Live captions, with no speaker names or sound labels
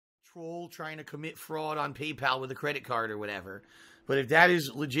troll trying to commit fraud on PayPal with a credit card or whatever. But if that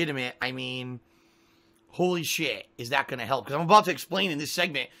is legitimate, I mean, holy shit, is that going to help? Because I'm about to explain in this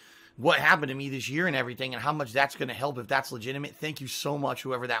segment what happened to me this year and everything and how much that's going to help if that's legitimate. Thank you so much,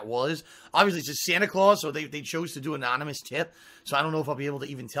 whoever that was. Obviously, it's a Santa Claus, so they chose to do anonymous tip. So I don't know if I'll be able to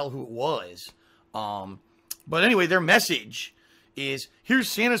even tell who it was. But anyway, their message is, here's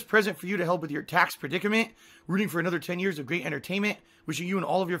Santa's present for you to help with your tax predicament. Rooting for another 10 years of great entertainment. Wishing you and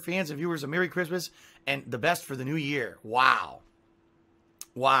all of your fans and viewers a Merry Christmas and the best for the new year. Wow.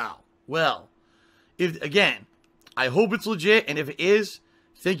 Wow. Well, again, I hope it's legit. And if it is,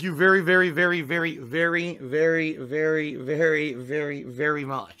 thank you very, very, very, very, very, very, very, very, very, very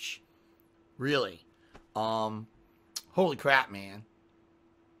much. Really. Holy crap, man.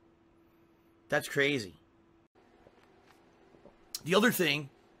 That's crazy. The other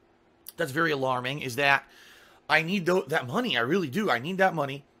thing that's very alarming is that I need that money. I really do. I need that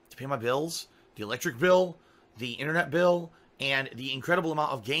money to pay my bills, the electric bill, the internet bill, and the incredible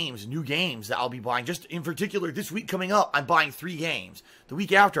amount of games, new games that I'll be buying. Just in particular, this week coming up, I'm buying 3 games. The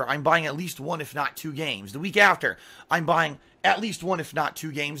week after, I'm buying at least 1, if not 2 games. The week after, I'm buying at least 1, if not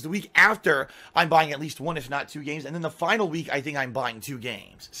 2 games. The week after, I'm buying at least 1, if not 2 games. And then the final week, I think I'm buying 2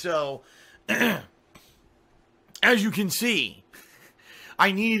 games. So, as you can see,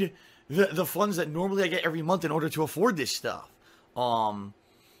 I need the funds that normally I get every month in order to afford this stuff. And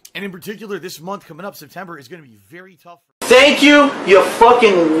in particular, this month coming up, September, is going to be very tough. Thank you, you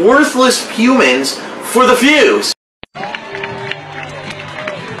fucking worthless humans, for the fuse.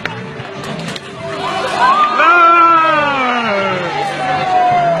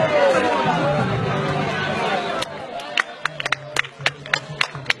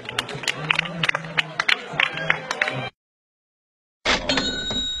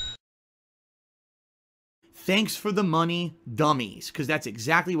 Thanks for the money, dummies, because that's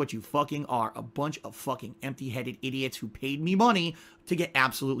exactly what you fucking are. A bunch of fucking empty-headed idiots who paid me money to get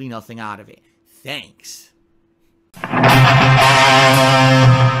absolutely nothing out of it. Thanks.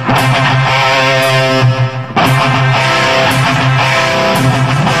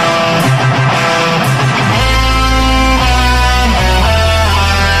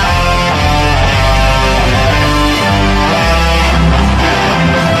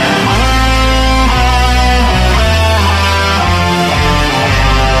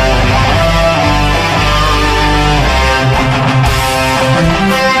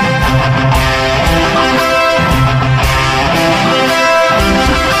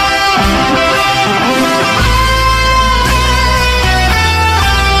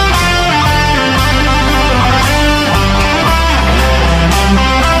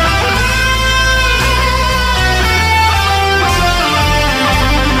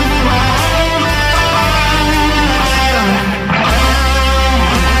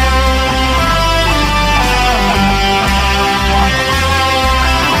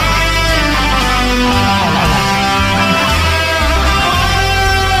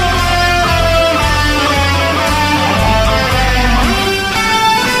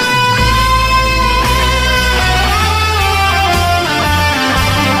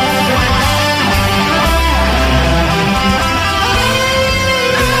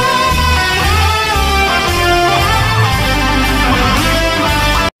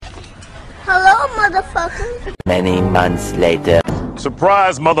 Many months later.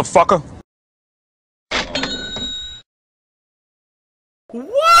 Surprise, motherfucker!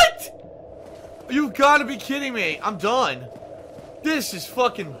 What? You gotta be kidding me. I'm done. This is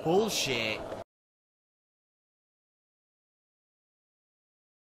fucking bullshit.